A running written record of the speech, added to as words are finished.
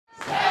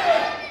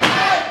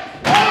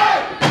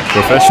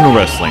Professional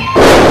wrestling,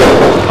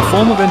 a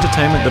form of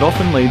entertainment that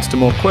often leads to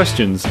more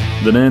questions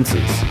than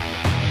answers,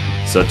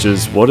 such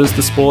as what is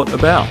the sport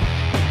about?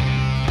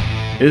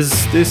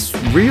 Is this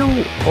real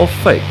or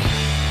fake?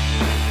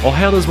 Or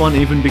how does one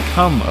even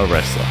become a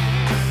wrestler?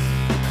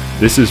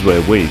 This is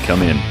where we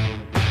come in.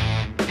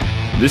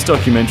 This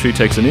documentary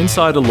takes an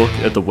insider look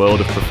at the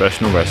world of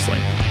professional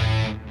wrestling,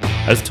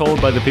 as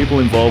told by the people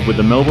involved with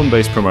the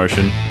Melbourne-based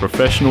promotion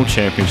Professional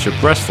Championship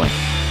Wrestling,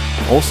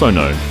 also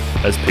known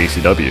as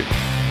PCW.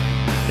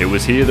 It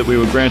was here that we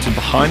were granted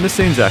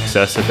behind-the-scenes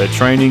access at their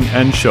training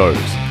and shows,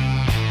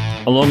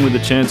 along with the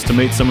chance to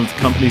meet some of the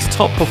company's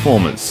top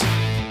performers,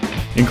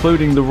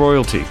 including the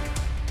Royalty,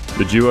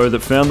 the duo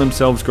that found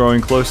themselves growing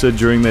closer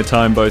during their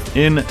time both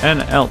in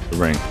and out the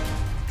ring.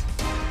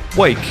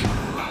 Wake,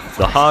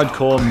 the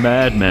hardcore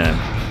madman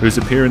whose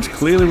appearance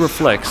clearly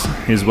reflects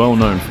his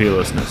well-known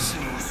fearlessness.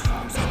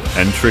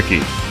 And Tricky,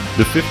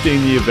 the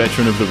 15-year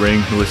veteran of the ring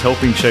who is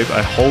helping shape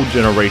a whole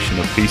generation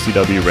of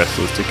PCW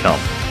wrestlers to come.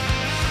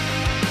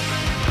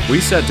 We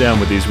sat down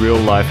with these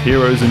real-life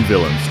heroes and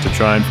villains to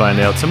try and find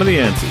out some of the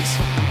answers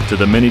to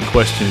the many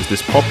questions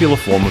this popular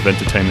form of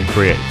entertainment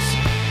creates.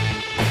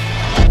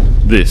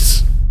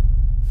 This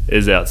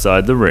is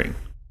Outside the Ring.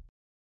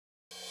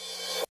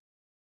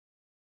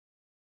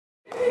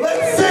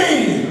 Let's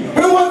see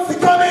who wants to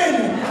come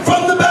in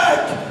from the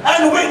back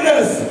and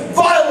witness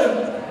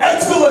violent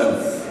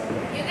excellence.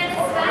 You're gonna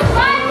start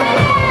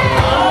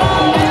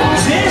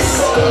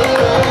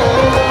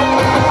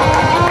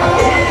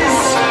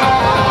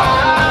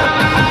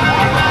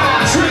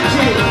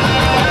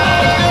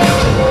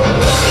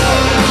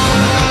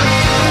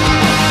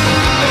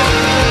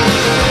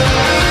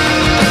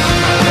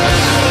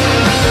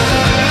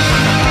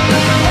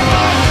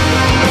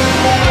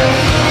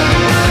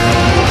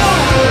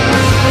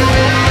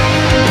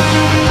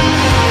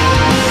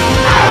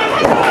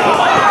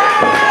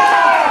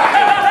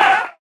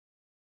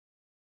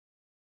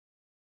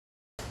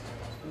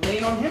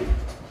lean on him,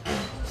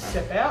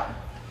 step out,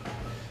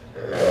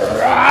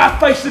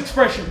 face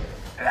expression.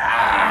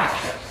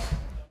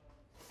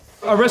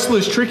 A wrestler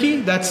is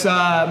Tricky, that's where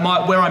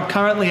I'm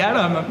currently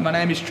at. My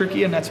name is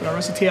Tricky and that's what I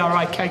wrestle,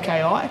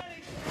 T-R-I-K-K-I.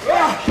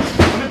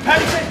 I'm in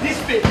Paddy said this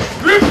bit.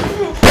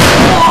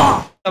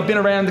 I've been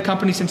around the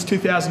company since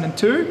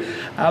 2002,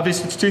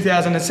 obviously it's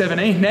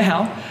 2017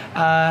 now.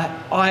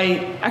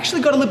 I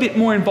actually got a little bit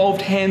more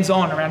involved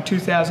hands-on around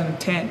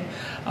 2010.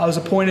 I was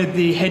appointed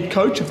the head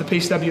coach of the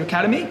PCW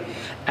Academy,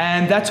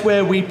 and that's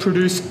where we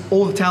produce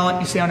all the talent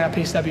you see on our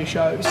PCW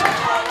shows.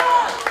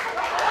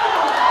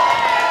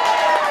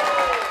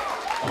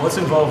 What's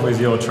involved with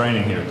your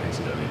training here at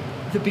PCW?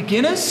 The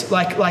beginners,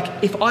 like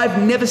if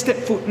I've never stepped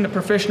foot in a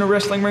professional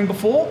wrestling ring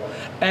before,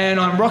 and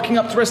I'm rocking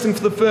up to wrestling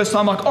for the first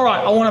time, like, all right,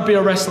 I want to be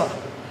a wrestler.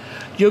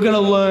 You're going to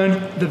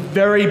learn the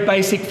very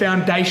basic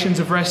foundations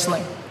of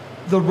wrestling,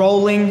 the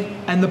rolling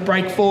and the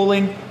break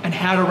falling and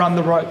how to run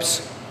the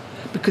ropes.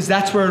 Because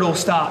that's where it all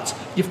starts.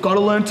 You've got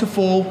to learn to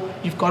fall,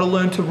 you've got to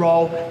learn to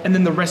roll, and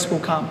then the rest will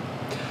come.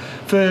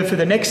 For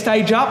the next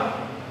stage up,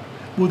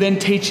 we'll then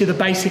teach you the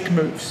basic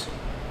moves.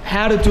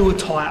 How to do a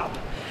tie-up,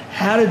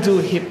 how to do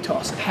a hip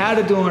toss, how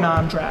to do an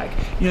arm drag.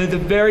 You know, the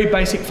very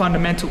basic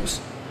fundamentals.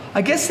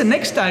 I guess the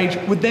next stage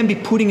would then be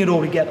putting it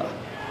all together.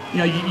 You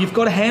know, you've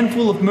got a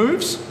handful of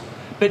moves,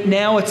 but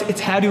now it's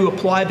how do you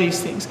apply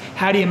these things?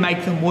 How do you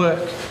make them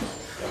work?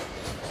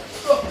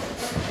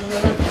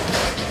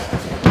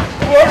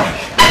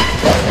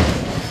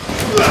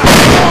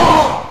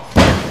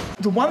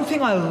 The one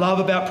thing I love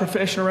about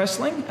professional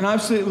wrestling, and I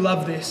absolutely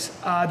love this,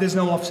 there's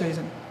no off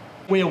season.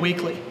 We are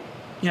weekly.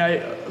 You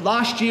know,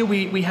 last year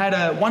we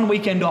had one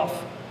weekend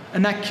off,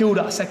 and that killed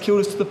us. That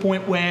killed us to the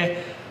point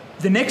where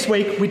the next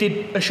week we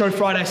did a show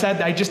Friday,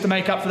 Saturday, just to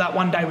make up for that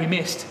one day we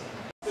missed.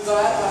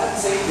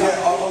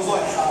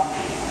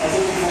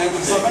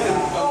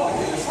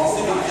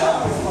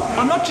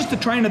 I'm not just a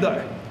trainer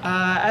though.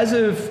 As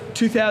of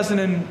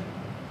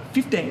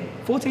 2015,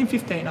 14,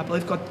 15, I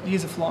believe, got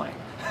years of flying.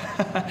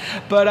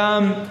 But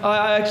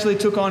I actually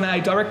took on a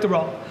director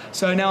role.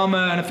 So now I'm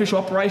an official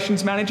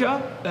operations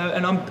manager,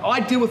 and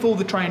I deal with all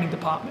the training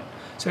department.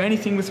 So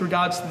anything with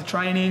regards to the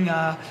training,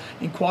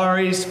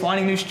 inquiries,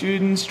 finding new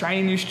students,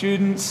 training new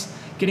students,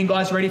 getting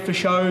guys ready for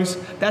shows,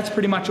 that's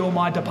pretty much all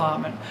my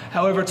department.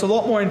 However, it's a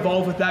lot more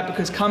involved with that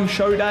because come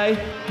show day,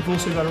 you've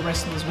also got to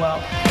wrestle as well.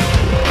 We'll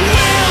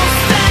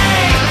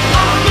stay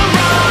on the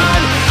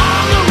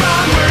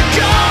run, we're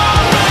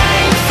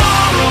going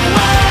far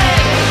away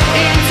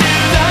into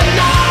the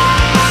night.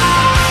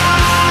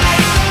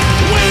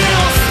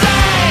 We'll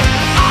stay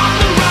on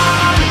the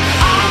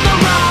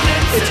run.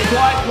 It's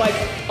quite like,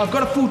 I've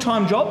got a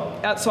full-time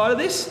job outside of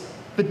this,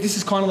 but this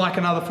is kind of like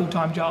another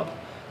full-time job.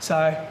 So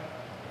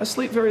I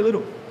sleep very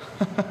little.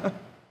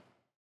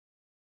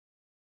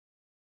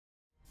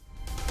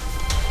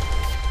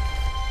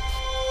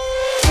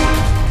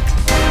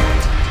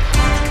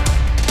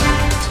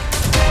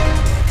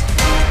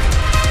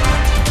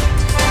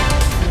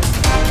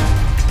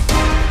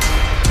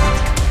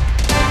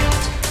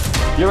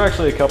 You're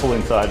actually a couple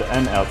inside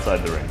and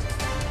outside the ring.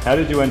 How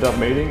did you end up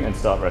meeting and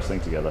start wrestling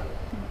together?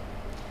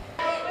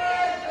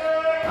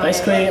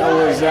 Basically, I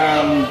was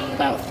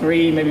about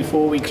 3, maybe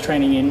 4 weeks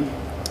training in,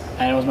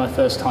 and it was my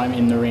first time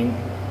in the ring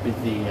with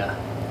the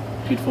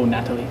beautiful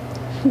Natalie.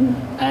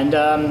 And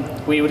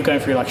we would go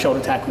through like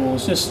shoulder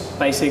tackles, just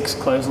basics,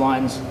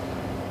 clotheslines.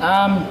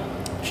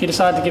 She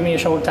decided to give me a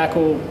shoulder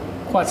tackle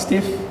quite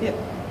stiff. Yep.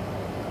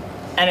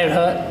 And it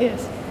hurt.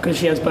 Yes. Because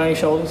she has bony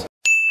shoulders.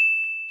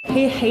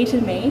 He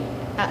hated me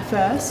at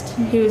first.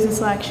 He was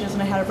just like, she doesn't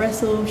know how to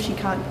wrestle, she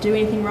can't do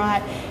anything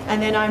right.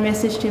 And then I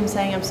messaged him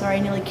saying, I'm sorry, I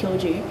nearly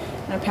killed you.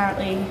 And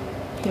apparently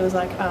he was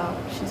like, oh,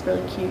 she's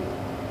really cute.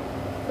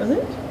 Was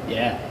it?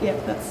 Yeah. Yeah,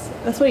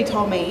 that's what he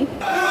told me.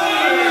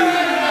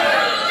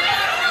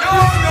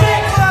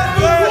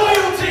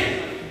 Loyalty!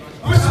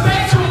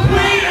 Respect your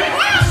queen!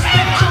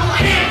 Respect your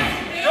king!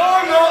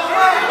 You're not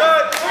worth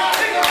it!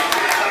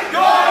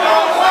 You're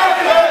not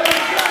worth it!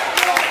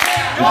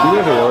 Do you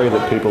ever worry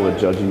that people are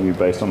judging you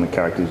based on the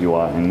characters you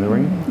are in the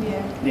ring?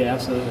 Yeah. Yeah,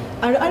 absolutely.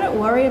 I don't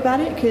worry about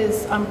it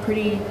because I'm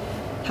pretty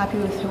happy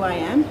with who I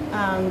am,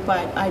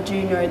 but I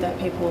do know that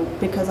people,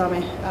 because I'm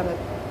a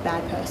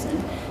bad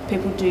person,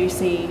 people do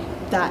see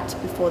that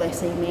before they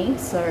see me,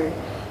 so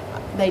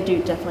they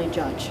do definitely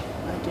judge.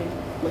 I do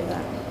believe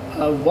that.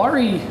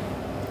 Worry,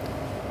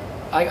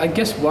 I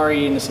guess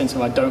worry in the sense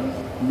of I don't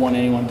want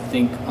anyone to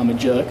think I'm a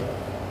jerk,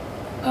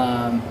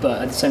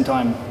 but at the same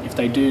time, if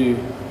they do,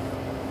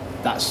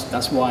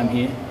 that's why I'm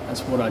here,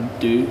 that's what I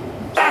do.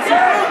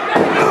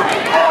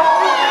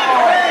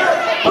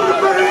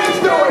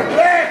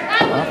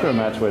 After a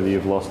match whether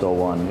you've lost or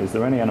won, is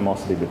there any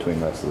animosity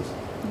between wrestlers?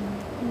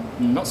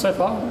 Not so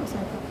far.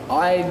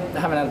 I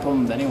haven't had a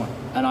problem with anyone,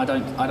 and I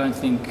don't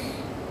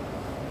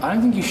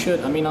think you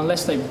should. I mean,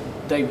 unless they've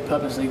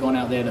purposely gone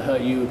out there to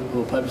hurt you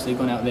or purposely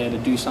gone out there to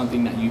do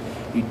something that you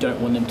don't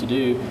want them to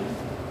do,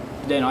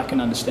 then I can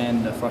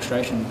understand the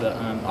frustration. But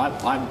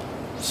I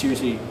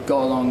seriously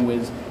go along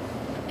with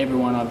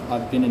everyone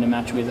I've been in a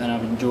match with, and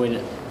I've enjoyed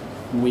it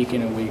week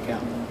in and week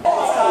out.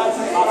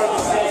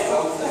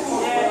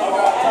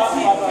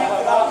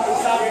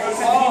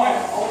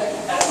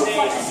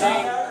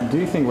 Do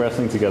you think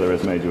wrestling together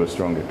has made you a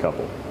stronger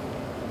couple?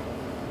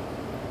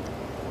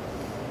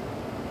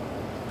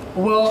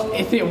 Well,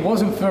 if it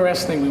wasn't for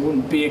wrestling, we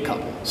wouldn't be a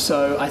couple.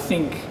 So I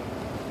think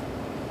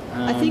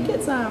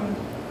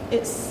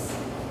it's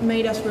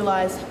made us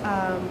realise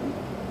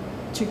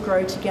to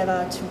grow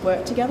together, to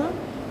work together.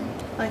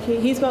 Like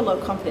he's got a lot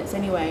of confidence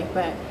anyway,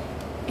 but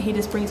he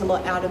just brings a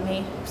lot out of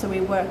me. So we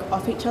work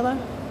off each other.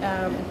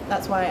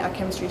 That's why our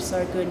chemistry is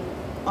so good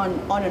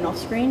on and off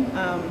screen.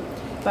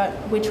 But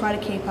we try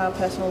to keep our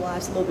personal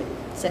lives a little bit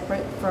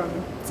separate from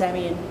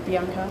Sammy and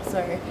Bianca.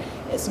 So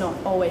it's not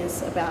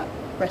always about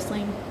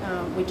wrestling.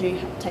 We do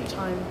take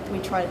time. We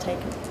try to take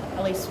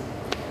at least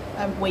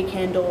a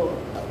weekend or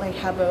like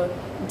have a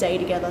day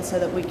together so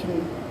that we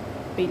can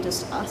be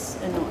just us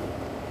and not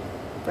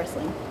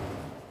wrestling.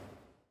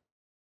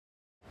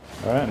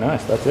 All right,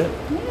 nice. That's it.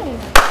 Yay.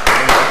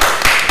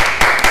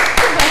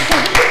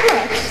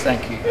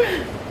 thank you.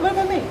 What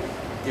about me?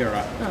 You're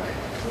right. Oh.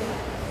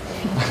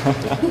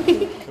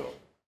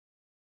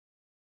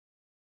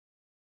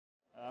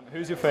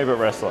 Who's your favourite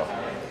wrestler,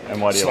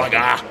 and why do you like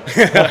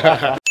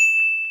him?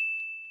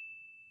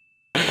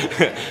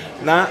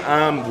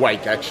 Nah,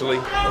 Wake actually.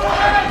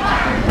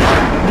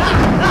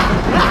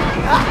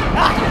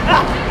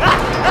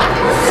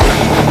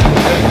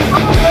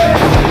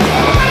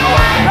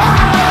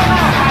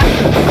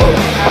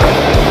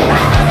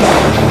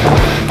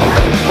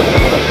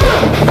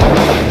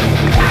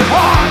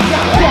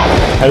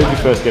 How did you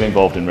first get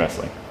involved in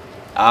wrestling?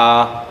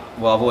 Well,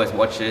 I've always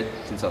watched it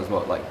since I was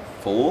like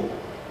 4.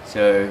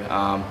 So,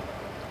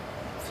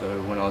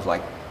 so when I was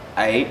like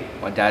 8,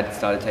 my dad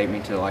started taking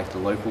me to like the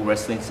local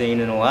wrestling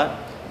scene and all that.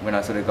 When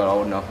I sort of got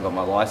old enough and got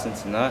my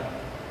license and that,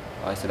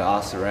 I sort of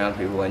asked around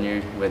people I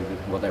knew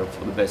what they were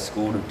for the best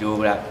school to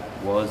do that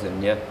was,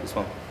 and yeah, this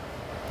one.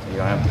 So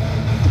here I am.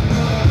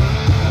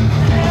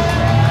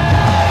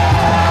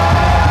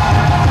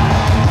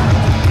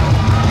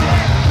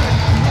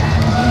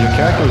 Your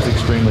character is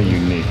extremely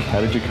unique.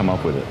 How did you come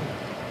up with it?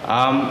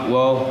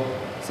 Well,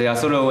 see, I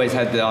sort of always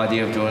had the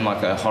idea of doing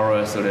like a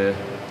horror sort of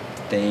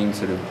thing,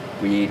 sort of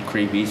weird,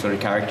 creepy sort of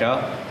character.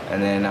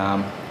 And then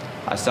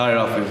I started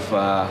off with,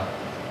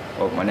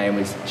 well, my name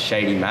was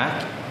Shady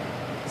Mac.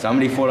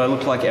 Somebody thought I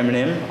looked like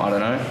Eminem, I don't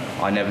know.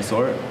 I never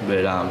saw it,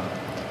 but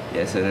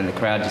yeah, so then the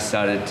crowd just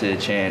started to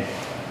chant,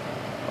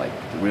 like,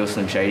 the real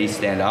Slim Shady,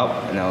 stand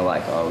up, and they were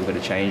like, oh, we've got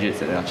to change it.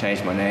 So then I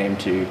changed my name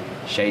to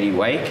Shady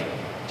Wake,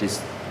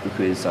 just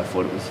because I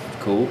thought it was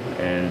cool,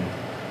 and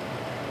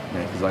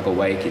because like a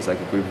wake is like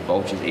a group of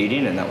vultures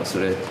eating, and that was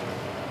sort of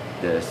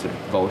the sort of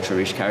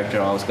vulture-ish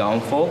character I was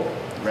going for.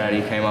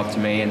 Rowdy came up to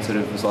me and sort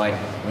of was like,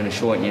 I'm going to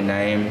shorten your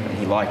name, and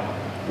he liked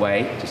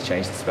Wake, just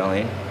changed the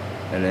spelling,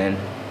 and then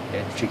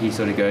yeah, Tricky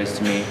sort of goes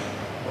to me,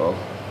 well,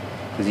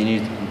 because he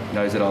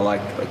knows that I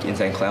like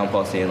Insane Clown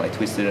Posse and like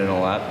Twisted and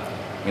all that.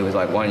 He was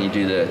like, why don't you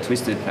do the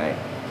Twisted paint?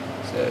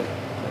 So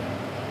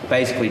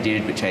basically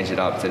did, but changed it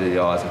up to the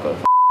eyes. I've got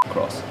a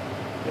cross.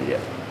 yeah.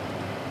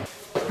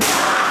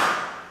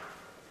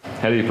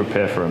 How do you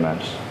prepare for a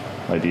match?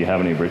 Like, do you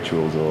have any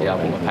rituals or? Yeah, I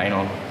put my paint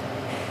on.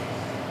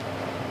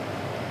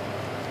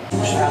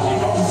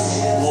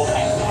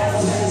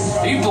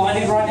 Are you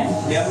blinded right now?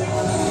 Yep.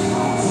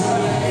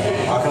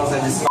 I can also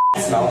just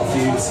smell the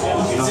fumes.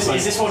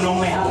 Is this what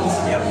normally happens?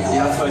 Yep.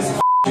 You're not supposed to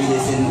do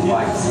this in,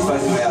 like, you're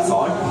supposed to do it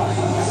outside.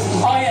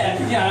 Oh yeah,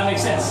 that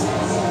makes sense.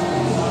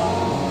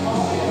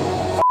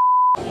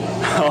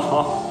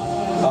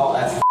 Oh,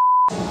 that's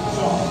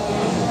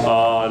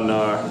Oh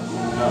no.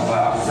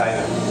 well, save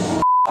it.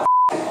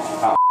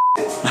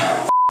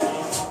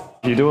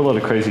 You do a lot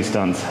of crazy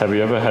stunts. Have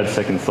you ever had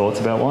second thoughts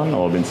about one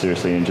or been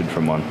seriously injured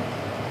from one?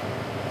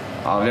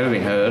 I've never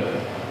been hurt,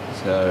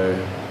 so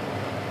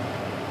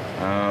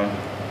I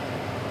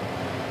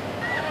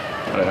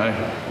don't know,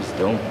 just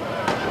do 'em.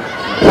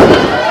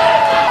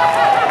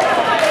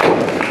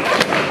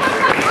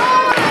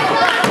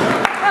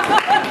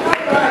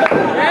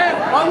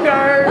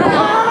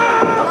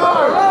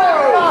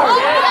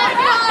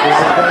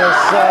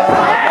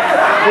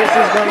 This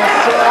is gonna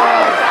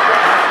suck.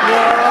 No.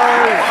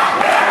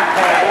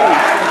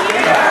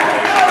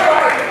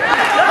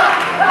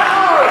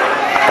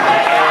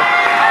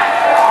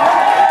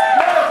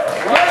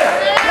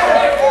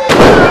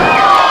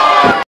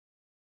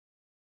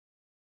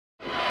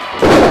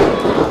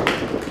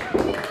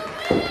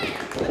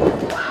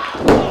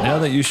 Now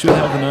that you should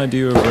have an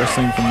idea of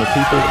wrestling from the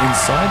people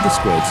inside the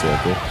squared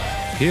circle,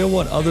 hear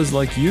what others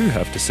like you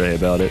have to say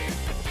about it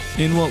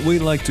in what we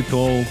like to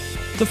call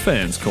the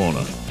Fans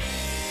Corner.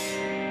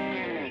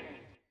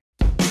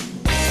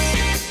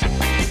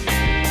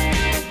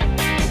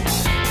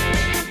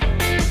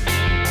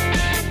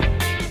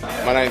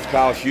 My name's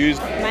Carl Hughes.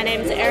 My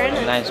name's Erin.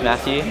 My name's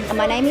Matthew. And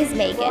my name is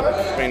Megan.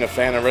 Been a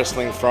fan of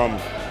wrestling from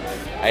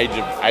age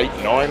of 8,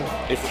 9,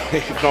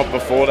 if not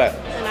before that.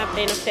 And I've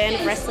been a fan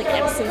of wrestling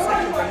ever since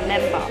I can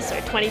remember, so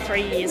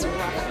 23 years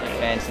roughly.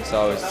 Fan since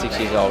I was 6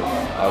 years old.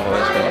 I've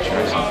always been watching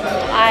wrestling.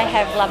 I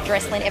have loved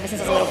wrestling ever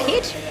since I was a little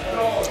kid.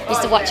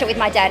 Used to watch it with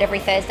my dad every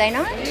Thursday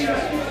night.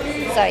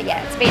 So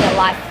yeah, it's been a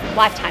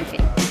lifetime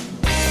thing.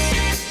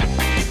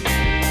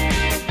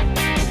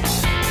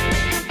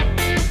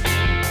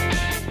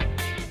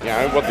 You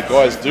know, what the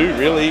guys do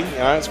really, you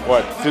know, it's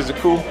quite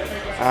physical,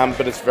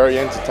 but it's very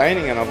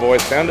entertaining and I've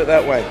always found it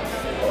that way.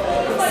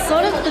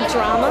 Sort of the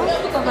drama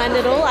behind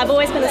it all. I've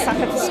always been a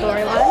sucker for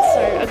storylines,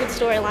 so a good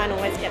storyline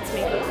always gets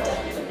me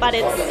hooked. But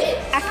it's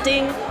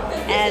acting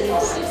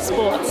and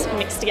sports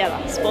mixed together,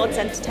 sports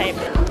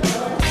entertainment.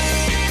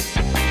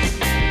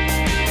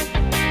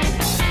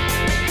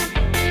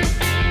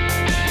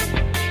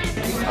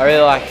 I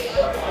really like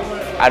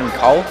Adam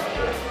Cole.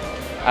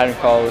 Adam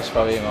Cole is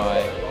probably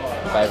my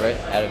favourite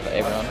out of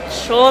everyone.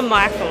 Shawn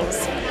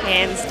Michaels,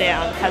 hands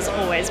down, has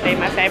always been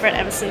my favourite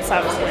ever since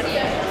I was little.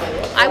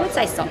 I would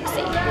say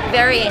Soxy.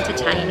 Very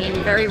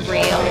entertaining, very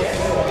real.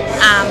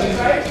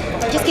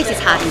 Just gives his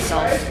heart and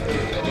soul.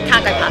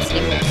 Can't go past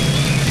him.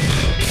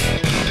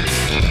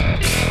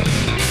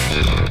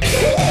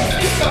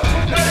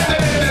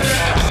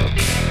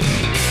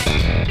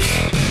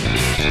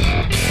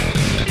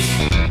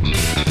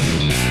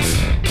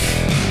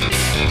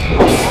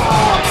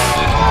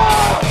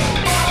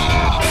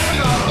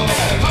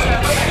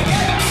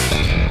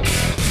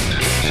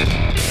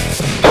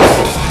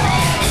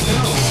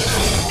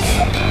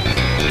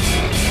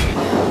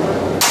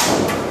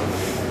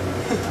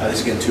 This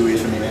is getting too weird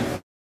for me, man.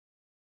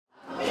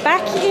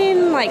 Back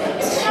in like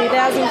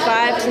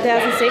 2005,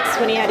 2006,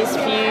 when he had his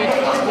feud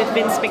with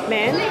Vince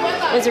McMahon,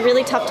 it was a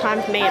really tough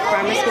time for me at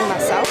primary school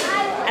myself.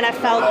 And I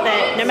felt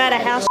that no matter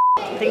how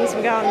things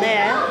were going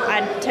there,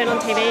 I'd turn on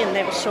TV and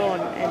there was Shawn,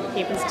 and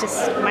he was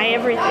just my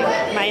everything,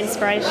 my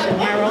inspiration,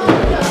 my role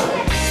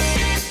model.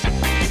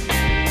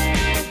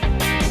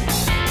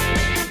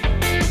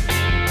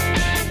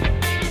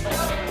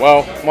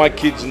 Well, my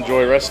kids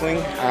enjoy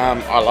wrestling.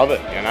 I love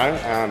it, you know.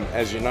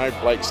 As you know,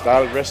 Blake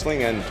started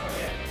wrestling and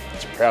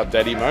it's a proud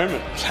daddy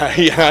moment. So,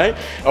 you know,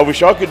 I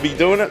wish I could be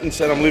doing it.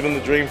 Instead, I'm living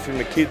the dream for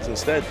my kids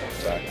instead.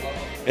 So,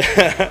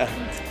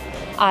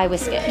 I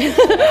was scared.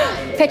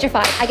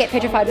 Petrified. I get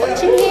petrified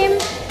watching him.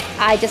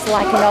 I just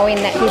like knowing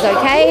that he's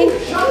okay.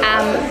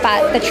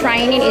 But the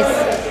training is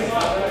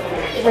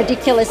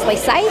ridiculously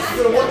safe.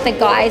 The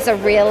guys are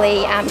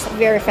really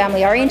very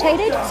family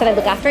orientated, so they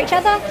look after each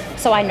other.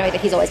 So I know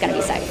that he's always going to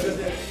be safe.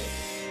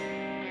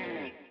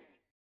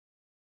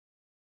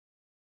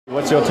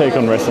 What's your take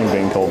on wrestling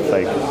being called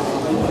fake?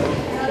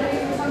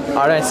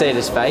 I don't see it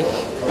as fake.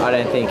 I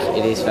don't think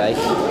it is fake.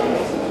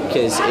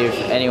 Because if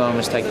anyone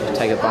was to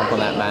take a bump on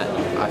that mat,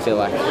 I feel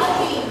like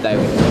they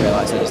would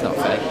realise that it's not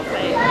fake.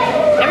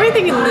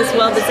 Everything in this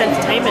world that's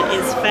entertainment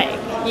is fake.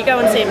 You go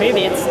and see a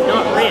movie, it's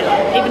not real,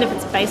 even if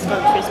it's based on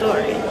a true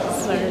story.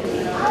 So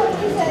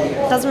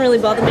it doesn't really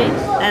bother me,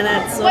 and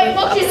it sort of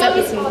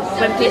upsets me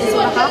when people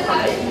sort of harp on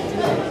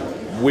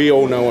it. we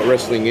all know what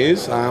wrestling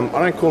is. I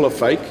don't call it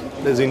fake.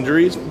 There's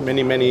injuries.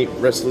 Many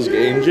wrestlers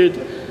get injured.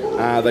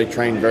 They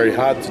train very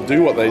hard to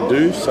do what they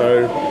do.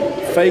 So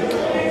fake?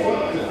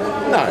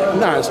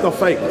 No, it's not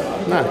fake.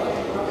 No.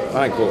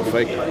 I don't call it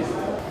fake.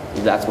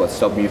 If that's what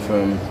stopped you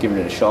from giving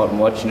it a shot and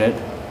watching it,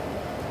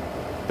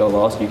 you're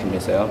lost, you can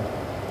miss out.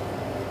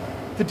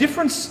 The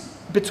difference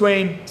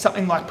between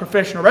something like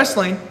professional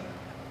wrestling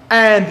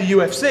and the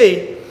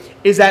UFC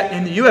is that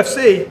in the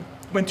UFC,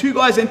 when two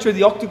guys enter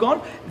the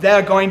octagon, they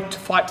are going to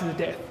fight to the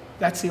death.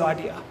 That's the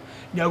idea.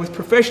 You know, with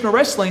professional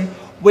wrestling,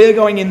 we're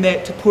going in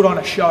there to put on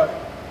a show.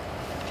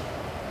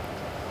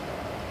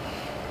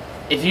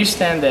 If you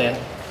stand there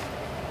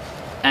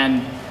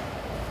and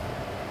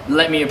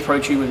let me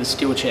approach you with a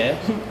steel chair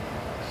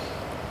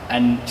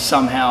and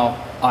somehow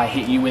I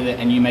hit you with it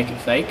and you make it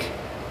fake,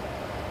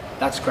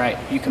 that's great,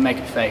 you can make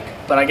it fake.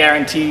 But I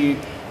guarantee you,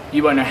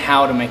 you won't know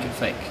how to make it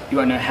fake. You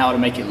won't know how to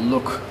make it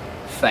look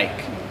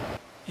fake.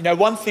 You know,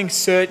 one thing's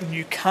certain,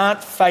 you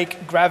can't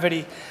fake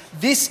gravity.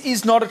 This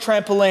is not a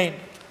trampoline.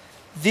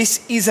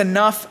 This is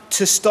enough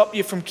to stop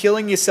you from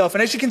killing yourself.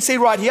 And as you can see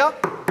right here,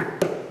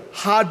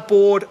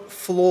 hardboard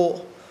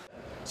floor.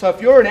 So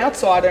if you're an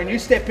outsider and you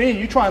step in and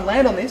you try and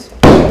land on this,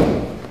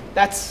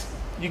 that's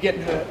you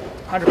getting hurt,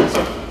 100%.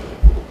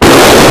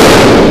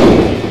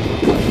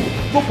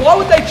 Look, why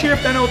would they cheer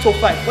if they know it's all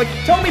fake? Like,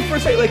 tell me for a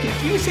second, like,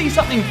 if you see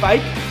something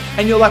fake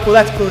and you're like, well,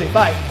 that's clearly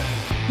fake,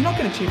 you're not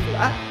going to cheer for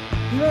that.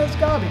 You know, it's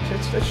garbage,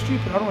 that's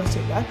stupid, I don't want to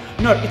see that.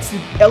 No, it's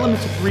the element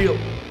of real.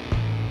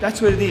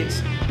 That's what it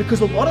is.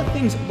 Because a lot of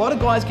things, a lot of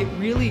guys get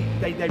really,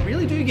 they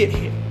really do get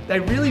hit. They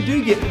really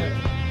do get hurt,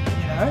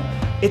 you know?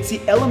 It's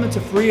the element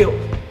of real.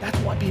 That's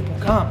why people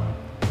come.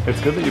 It's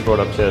good that you brought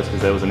up chairs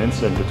because there was an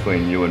incident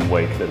between you and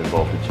Wake that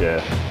involved a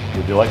chair.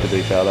 Would you like to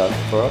detail that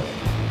for us?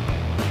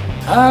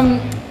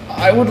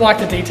 I would like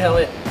to detail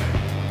it,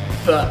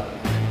 but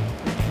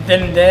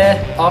then and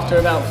there, after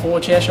about 4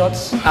 chair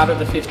shots out of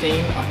the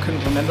 15, I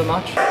couldn't remember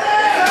much.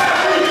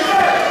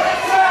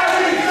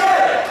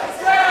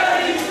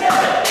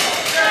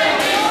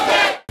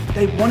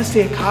 They want to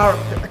see a car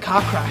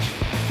crash.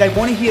 They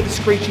want to hear the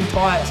screeching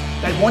tyres.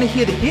 They want to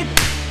hear the hit,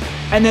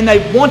 and then they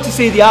want to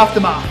see the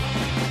aftermath.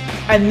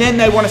 And then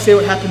they want to see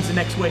what happens the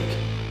next week.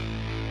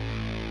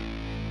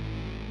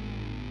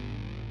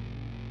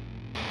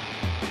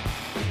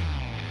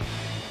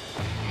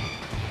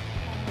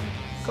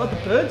 God, the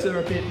birds are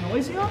a bit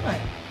noisy, aren't they?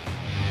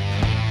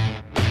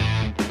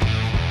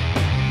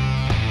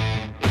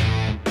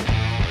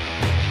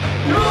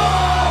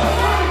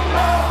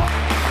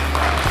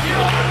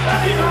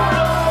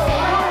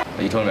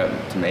 Are you talking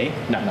about to me?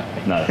 No,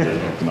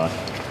 it's nice.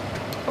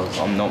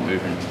 I'm not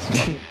moving.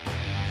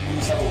 You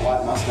just have a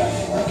white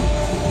mustache.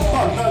 Oh,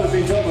 I've never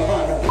been told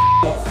before.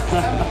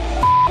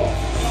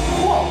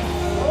 What?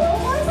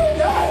 Why is that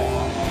guy?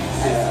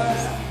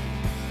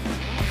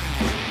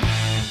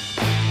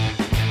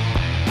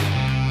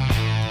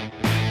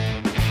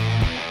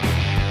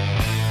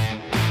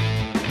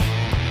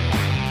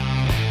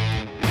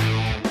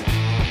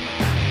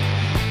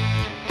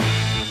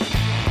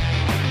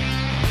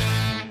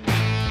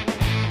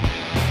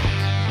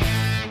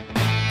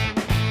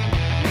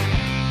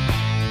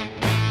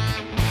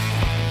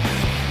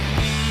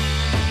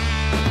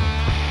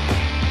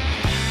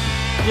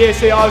 Yeah,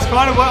 see, I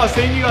was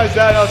seeing you guys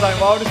there and I was like,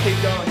 well, I'll just keep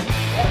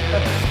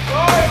going.